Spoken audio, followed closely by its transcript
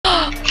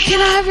Can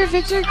I have your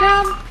victory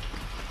crown?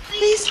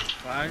 Please?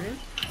 Pardon?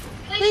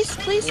 Please,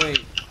 please?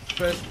 Wait,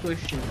 first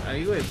question. Are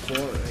you a boy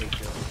or a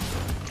girl?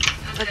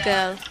 A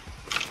girl.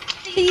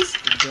 Please?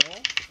 A girl?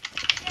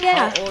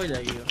 Yeah. How old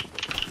are you?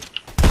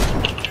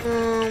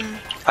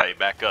 Hey,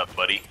 back up,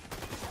 buddy.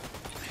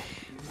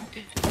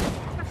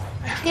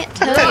 I can't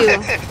tell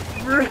you.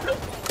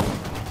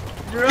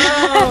 Bro!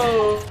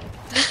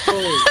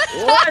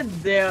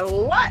 What the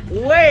what?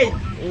 Wait!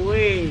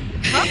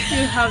 How do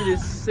you have the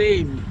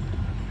same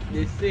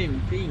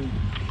thing?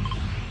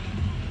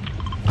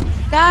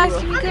 Guys, Bro,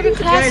 can we how go do to you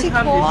guys classic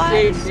have the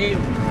quads? same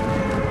name?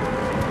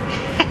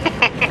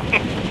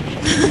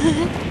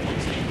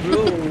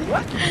 Bro,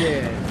 what the?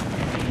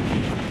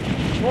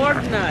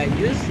 Fortnite,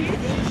 you see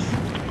this?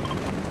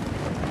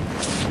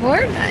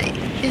 Fortnite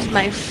is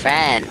my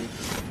friend.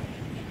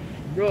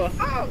 Bro,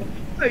 how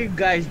are you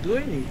guys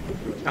doing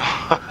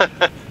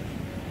it?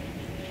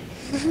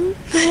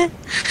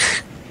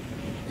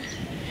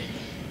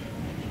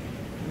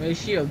 Is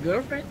she your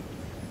girlfriend?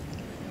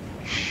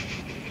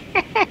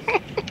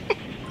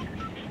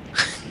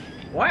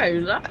 Why are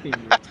you laughing?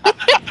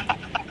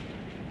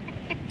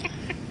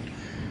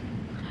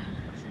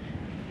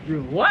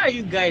 Bro, why are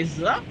you guys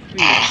laughing?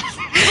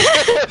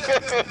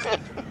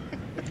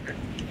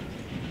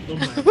 Oh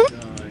my god.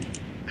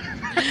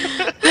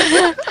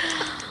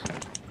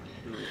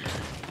 Bro,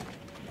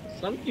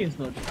 something's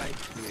not right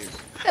here.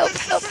 Help,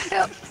 help,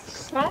 help.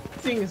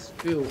 Something's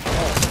feel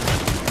off.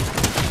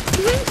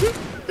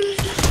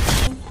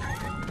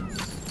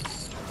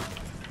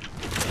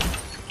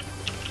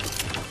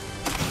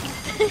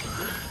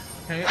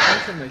 Can you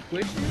answer my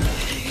question?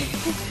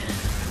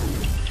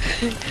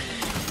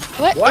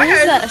 What Why is are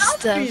you that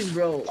laughing, stuff?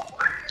 bro?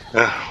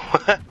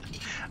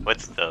 What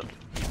stuff?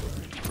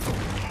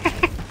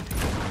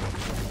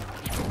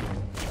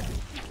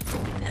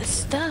 That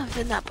stuff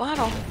in that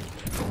bottle.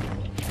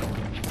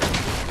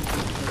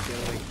 Okay,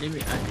 wait, let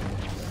me ask you.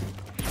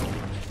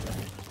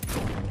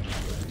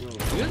 Bro,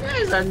 you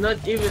guys are not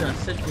even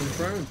accepting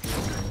front.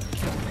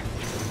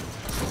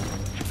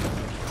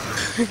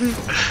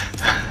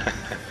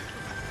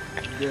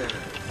 Yeah.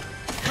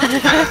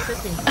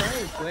 Accepting front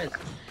request.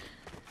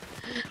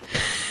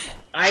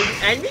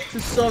 I need to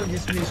solve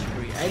this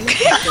mystery. I need to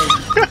solve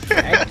this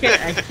mystery.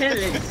 I can't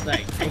let it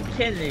slide. I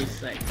can't let it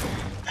slide.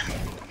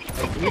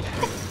 Like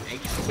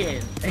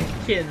literally, I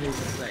can't let it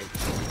slide.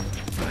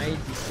 I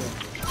need to solve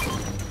it.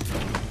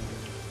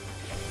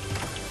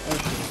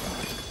 Okay.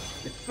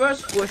 The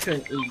first question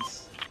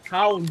is,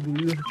 how do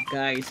you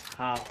guys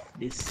have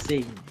the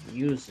same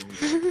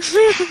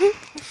username?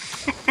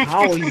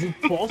 How is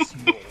it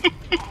possible?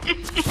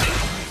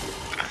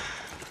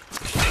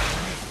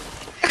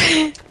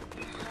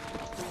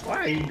 Why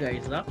are you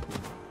guys laughing?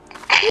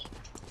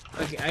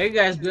 Okay, are you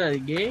guys good at the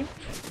game?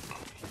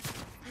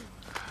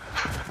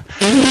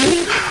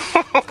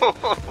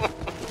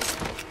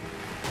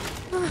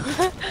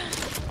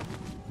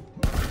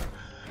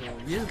 Bro,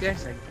 these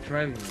guys are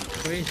driving me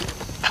crazy.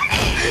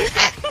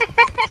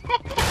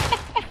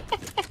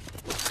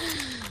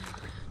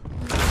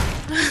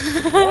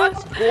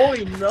 What's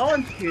going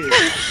on here?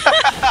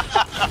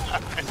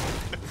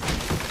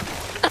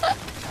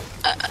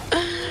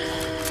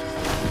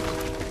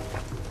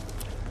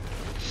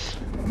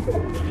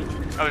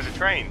 Oh, there's a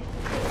train.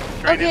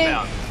 Okay.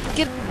 Inbound.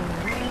 Get.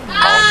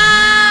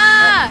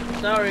 Ah!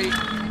 Sorry.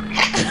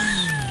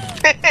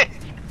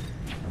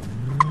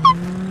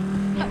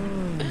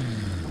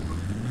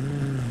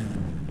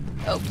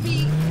 Help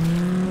me.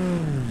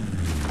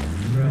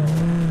 Bro.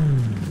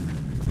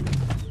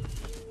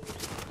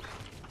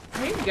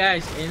 Can you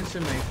guys answer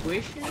my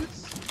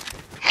questions?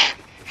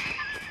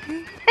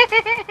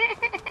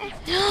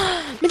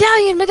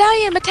 Medallion,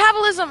 medallion,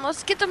 metabolism.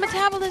 Let's get the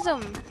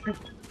metabolism.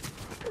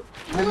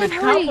 The Come on,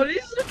 hurry.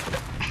 metabolism?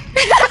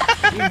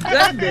 You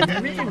got the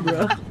name,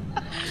 bro.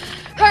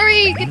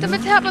 Hurry, get the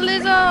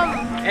metabolism.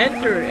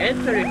 Enter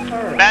the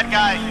car. Bad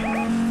guy.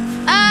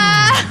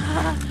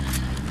 Ah!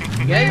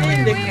 Get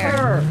in the Where?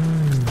 car.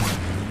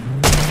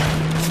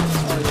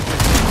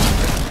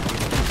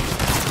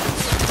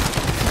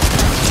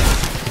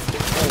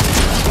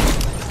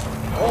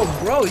 Oh,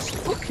 bro, it's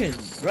cooking.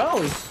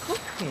 Bro, it's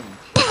cooking.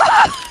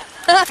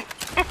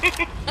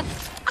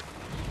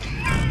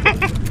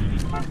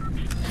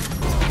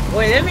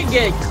 Wait, let me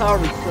get a car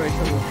refresh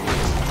over here.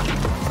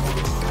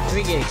 Let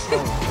me get a car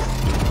refresh.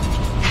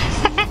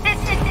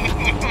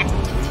 You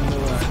know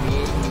what I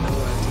mean? You know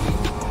what I mean?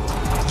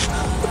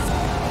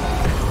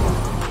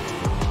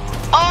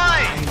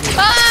 Oi!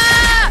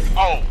 Ah!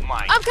 Oh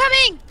my. I'm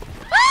coming.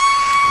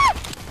 Ah!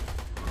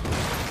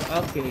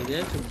 Okay,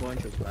 there's a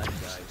bunch of bad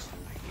guys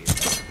over here.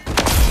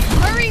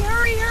 Hurry,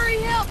 hurry, hurry!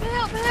 Help,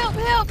 help, help,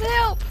 help,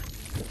 help!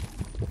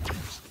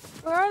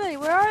 Where are they?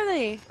 Where are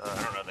they? I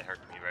don't know. They hurt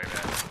me very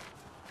bad.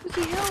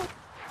 Wiki, help!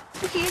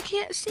 Wiki, I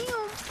can't see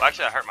them. Well,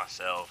 actually, I hurt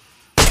myself.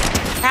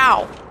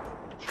 How?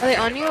 Are they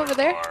on you over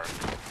there?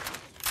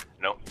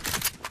 Nope.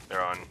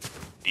 They're on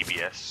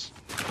DBS.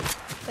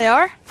 They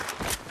are?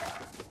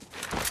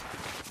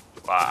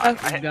 Wow.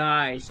 Okay.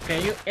 Guys,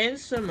 can you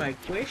answer my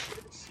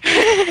questions?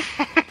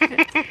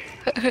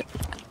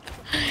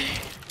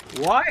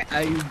 Why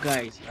are you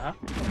guys, huh?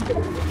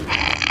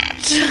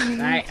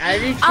 I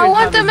literally I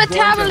want the have a bunch of-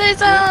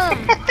 metabolism!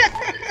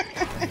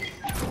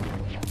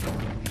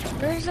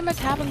 Where's the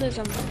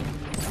metabolism?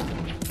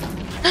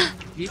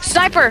 This-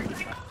 Sniper!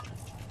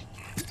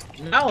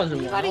 That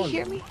wasn't one. Anybody That was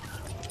hear one. me?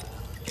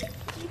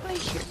 Anybody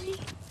hear me?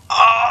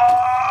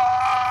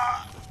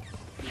 Ah!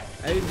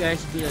 Are you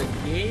guys good at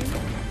the game?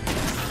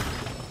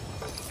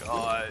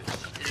 God,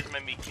 it just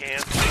made me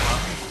cancel my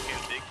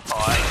fucking big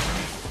pie.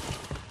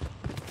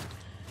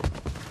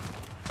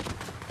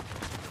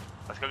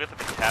 Let's go get the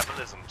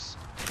metabolisms.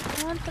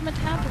 I want the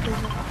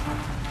metabolism.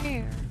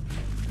 Where?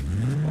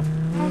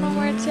 I don't know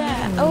where it's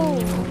at. Oh,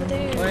 over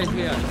there. Where is it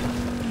at?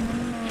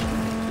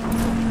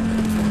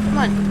 Come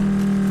on.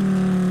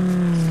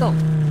 Let's go.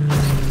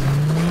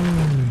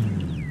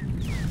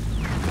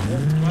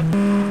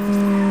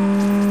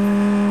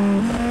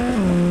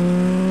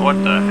 What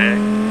the heck?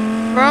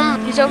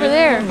 Brum, he's over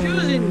there.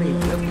 Confusing me.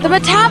 The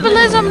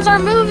metabolisms are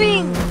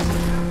moving!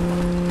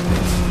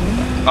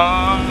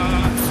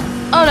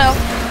 Oh no.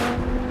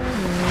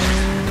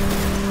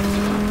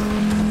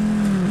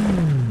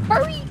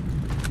 Hurry!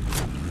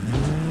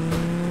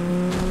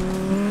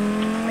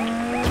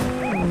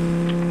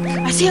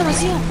 I see him, I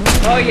see him.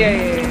 Oh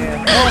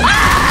yeah. Oh.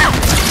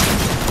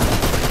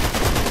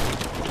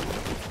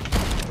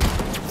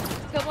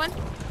 Good one.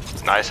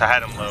 Nice, I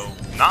had him low.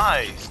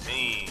 Nice,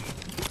 team.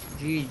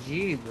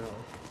 GG, bro.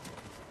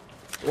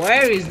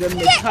 Where is the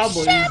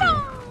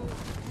metabolism?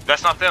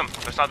 That's not them.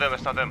 That's not them.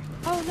 That's not them.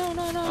 Oh no,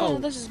 no, no, Oh. no,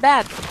 this is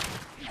bad.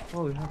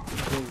 Oh, we have to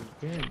go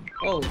again.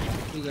 Oh,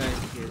 you guys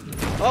get it.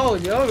 Oh,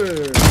 they're over.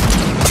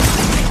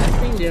 I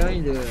think they're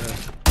in the.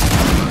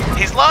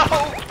 He's low.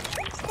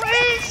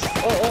 Please.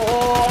 I'm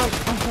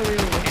coming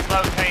over. He's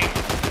low, team.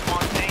 Come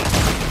on, team.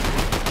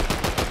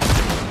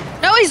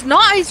 No, he's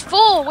not. He's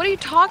full. What are you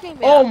talking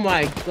about? Oh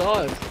my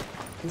god.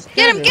 He's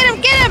Get him, kinda- get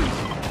him, get him!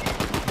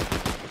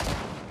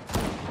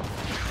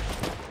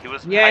 He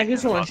was. Yeah, hiding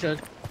he's in the one bucket.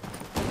 shot.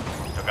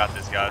 I got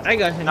this, guys. I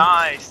got him.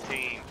 Nice,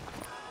 team.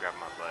 Grab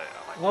my butt.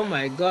 I like Oh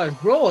my god,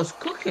 bro was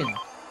cooking.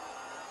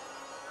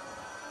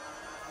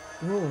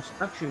 Bro was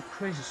actually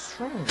crazy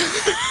strong.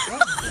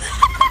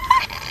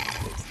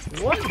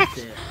 What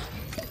the?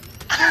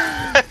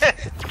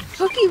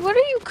 Cookie, what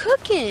are you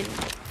cooking?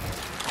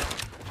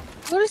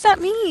 What does that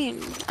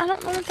mean? I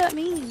don't know what that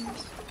means.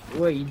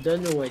 Wait, you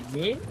don't know what it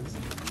means?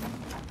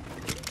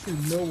 You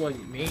know what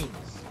it means.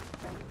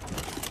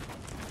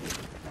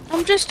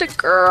 I'm just a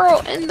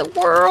girl in the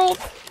world.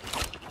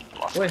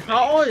 Lost Wait, my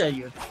how old are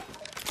you?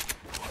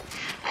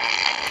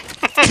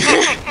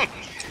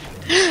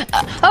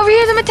 Over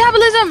here, the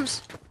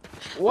metabolisms!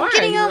 Why are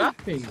getting you 'em.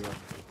 laughing, bro?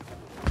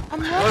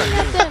 I'm running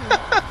at them.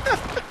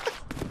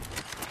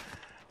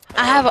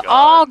 I have God.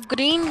 all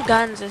green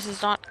guns. This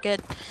is not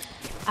good.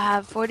 I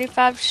have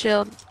 45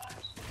 shield.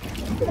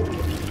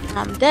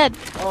 I'm dead.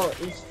 Oh,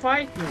 it's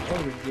fighting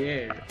over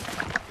there.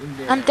 In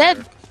the, I'm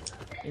dead.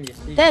 In the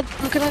city. Dead.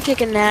 I'm gonna take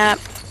a nap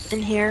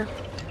in here.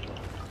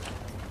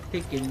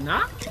 Take a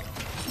nap?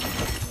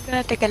 I'm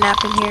gonna take a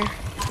nap in here.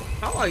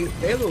 How are you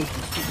able to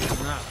take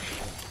a nap?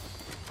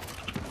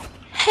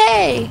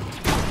 Hey!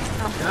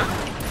 Huh?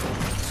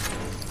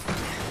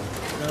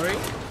 Sorry?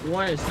 You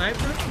want a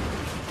sniper?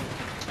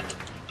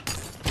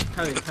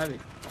 Have it, have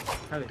it.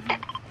 Have it.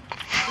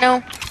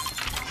 No.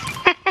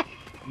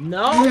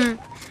 No? Mhm.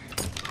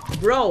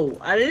 Bro,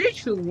 I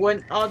literally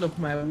went out of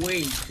my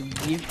way to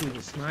give you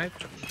the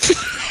sniper.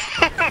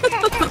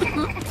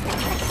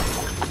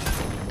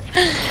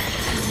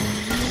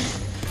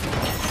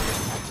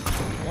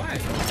 Why?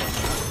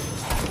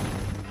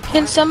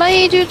 Can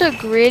somebody do the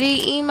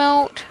gritty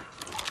emote?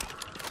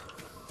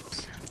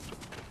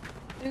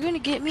 They're gonna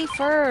get me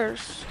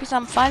first because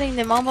I'm fighting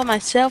them all by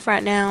myself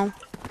right now.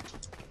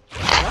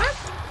 What?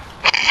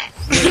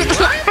 Wait,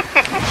 what?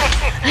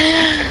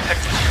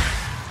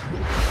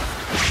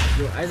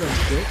 Yo, I don't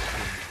get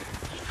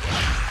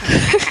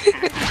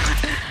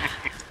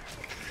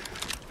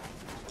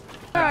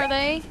Where are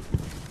they?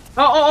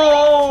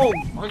 Oh!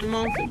 On the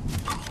mountain.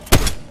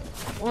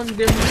 On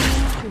the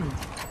mountain.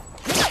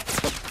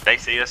 They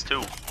see us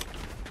too.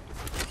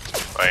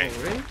 Oh, Wait,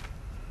 really?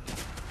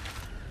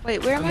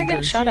 Wait, where am I I'm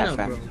getting shot at Genshin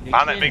now, from? bro. They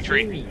behind that can't big see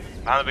tree. me.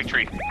 Behind the big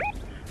tree.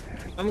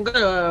 I'm gonna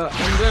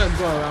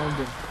go around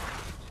them.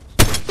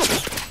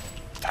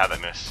 How'd I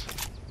miss?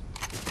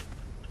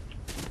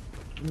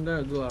 I'm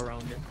gonna go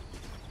around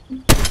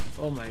them.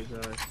 Oh my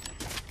god.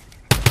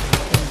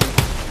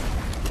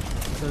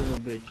 That's a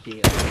big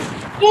deal.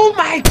 Oh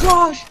my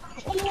gosh!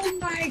 Oh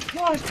my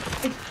gosh!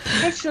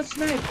 Headshot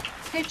snipe!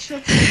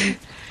 Headshot snipe!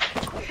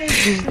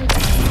 Headshot.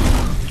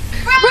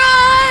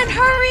 Run!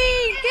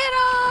 Hurry! Get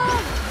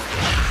up!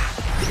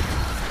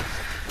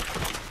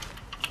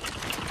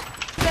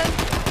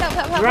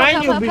 Help,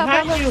 Behind you!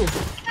 Behind you!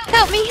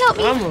 Help me, help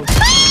me! Vamos!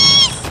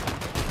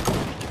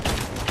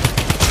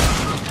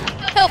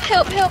 Help,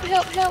 help, help,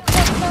 help, help,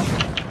 help, help.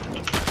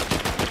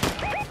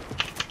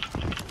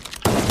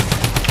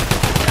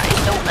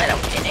 Guys, don't let him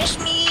finish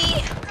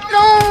me.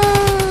 No!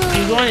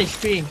 He's on his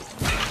stream.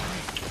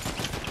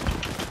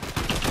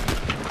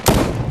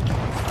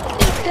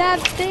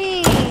 bad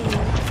thing. I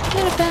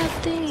did a bad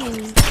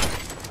thing.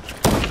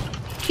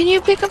 Can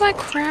you pick up my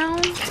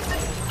crown?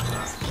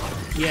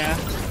 Yeah,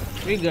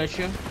 we got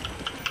you.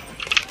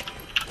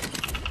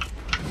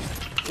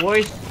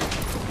 Voice.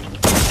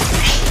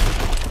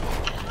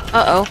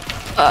 Uh-oh.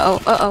 Uh-oh.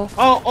 Uh-oh.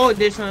 Oh,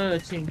 there's another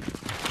team.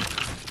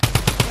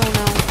 Oh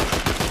no.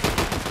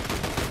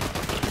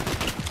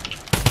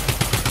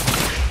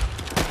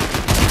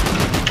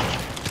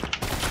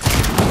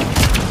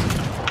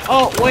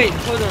 Oh, wait,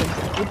 hold on.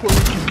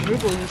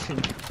 Reposition.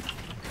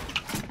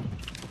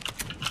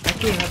 I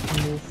think I have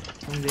to move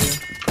from there.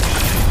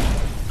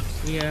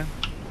 Yeah.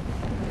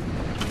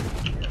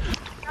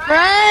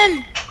 Run!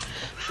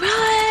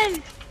 Run!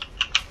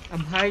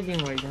 I'm hiding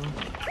right now.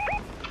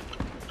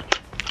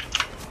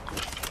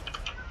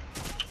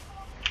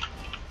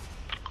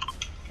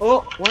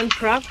 Oh, one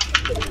trap.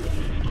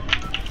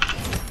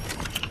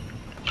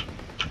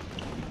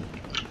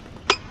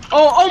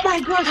 Oh my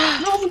gosh!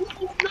 No!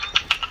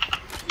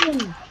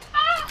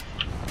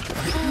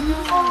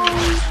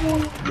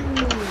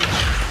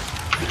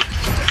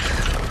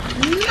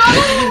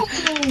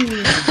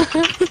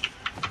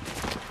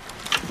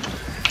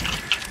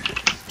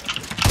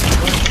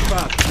 One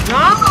trap.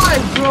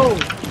 Nice, bro!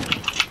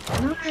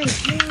 Nice.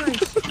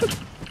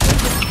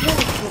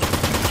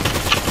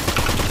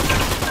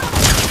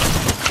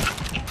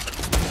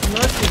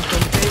 Nothing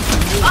compared to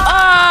you.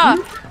 Ah!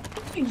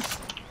 Nice.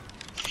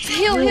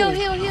 Heal.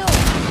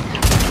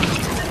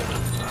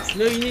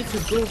 No, you need to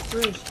go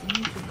first.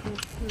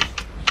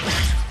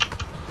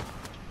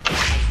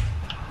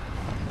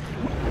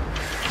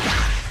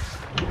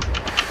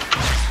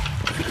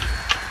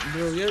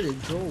 Bro, you're the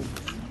joke.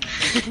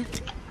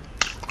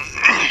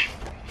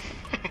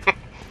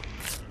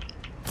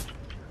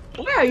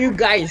 Why are you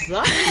guys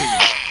laughing?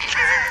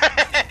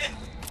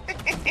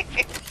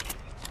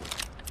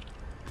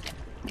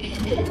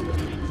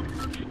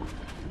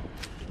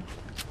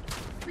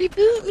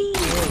 Reboot me.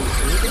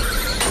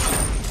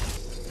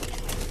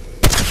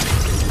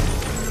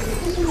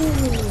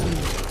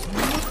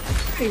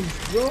 Nice,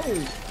 bro.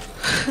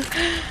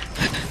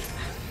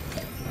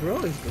 Bro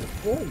is the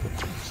goal.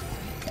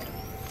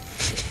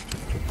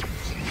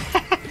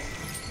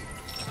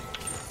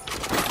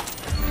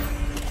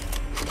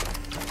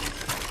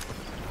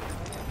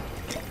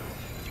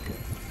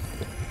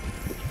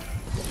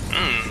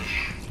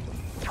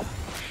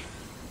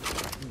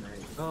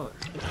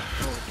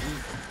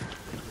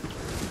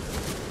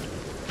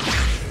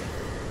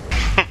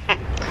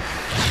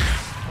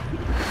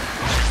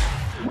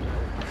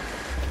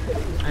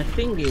 I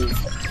think it's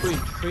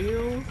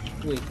trio.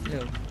 Wait,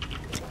 no.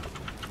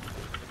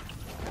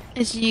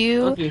 It's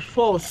you. Okay,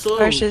 4 souls.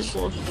 Versus-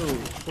 4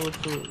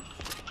 souls.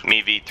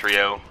 Me v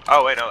trio.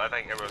 Oh wait, no, I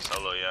think everyone's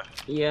solo. Yeah,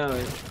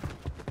 Yeah.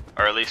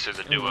 or at least there's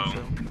a duo.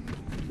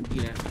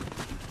 Yeah.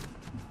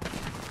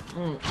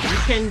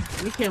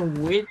 We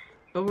can wait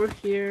over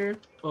here.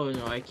 Oh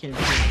no, I can't.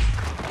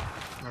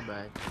 My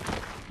bad.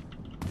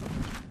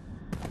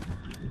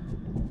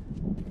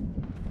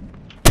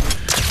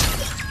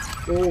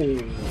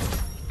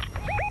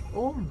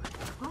 Oh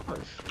my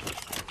gosh.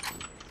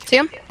 See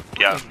him?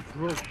 Yeah,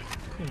 Bro,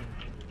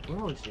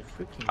 oh, it's a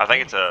freaking. I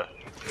think it's a.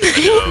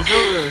 He's over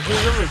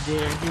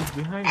there. He's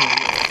behind me.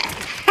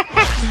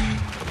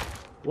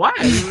 Why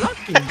are you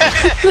laughing?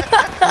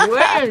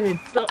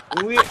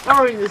 We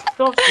are in a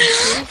tough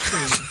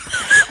situation.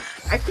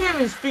 I can't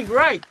even speak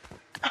right.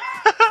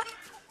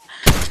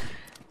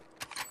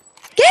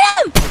 Get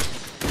him!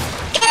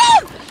 Get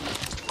him!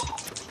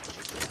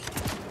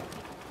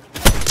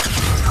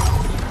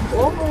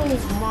 Oh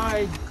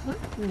my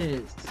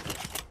goodness.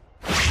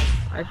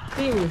 I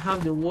think we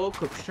have the World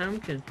Cup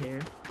champion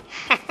here.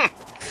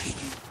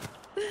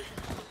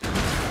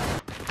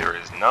 There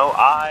is no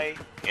I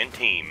in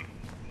team.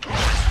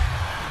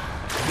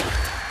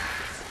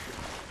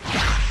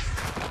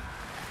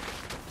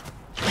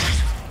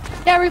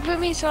 Yeah, reboot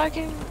me so I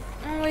can.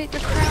 Oh wait, the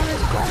crown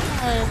is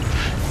gone.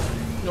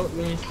 No,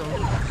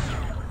 Winston.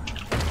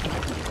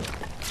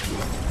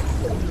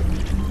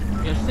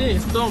 You're still in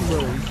storm, bro.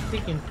 He's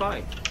sticking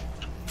fight.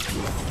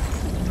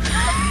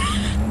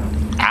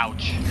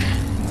 Ouch.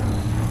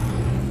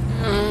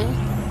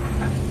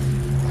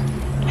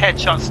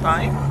 Headshot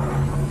snipe.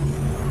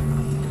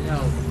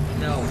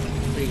 No,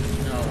 please,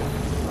 no.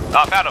 Oh, I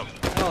found him.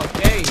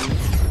 Okay.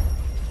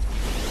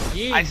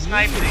 GG, I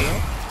sniped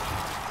him.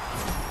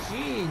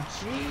 GG.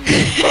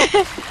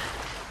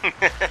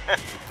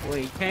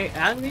 Wait, can you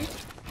add me?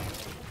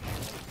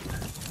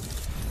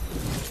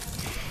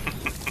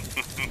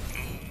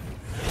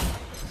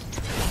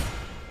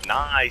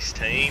 Nice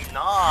team,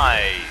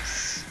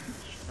 nice.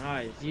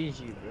 Alright,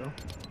 GG, bro.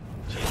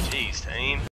 GG's team.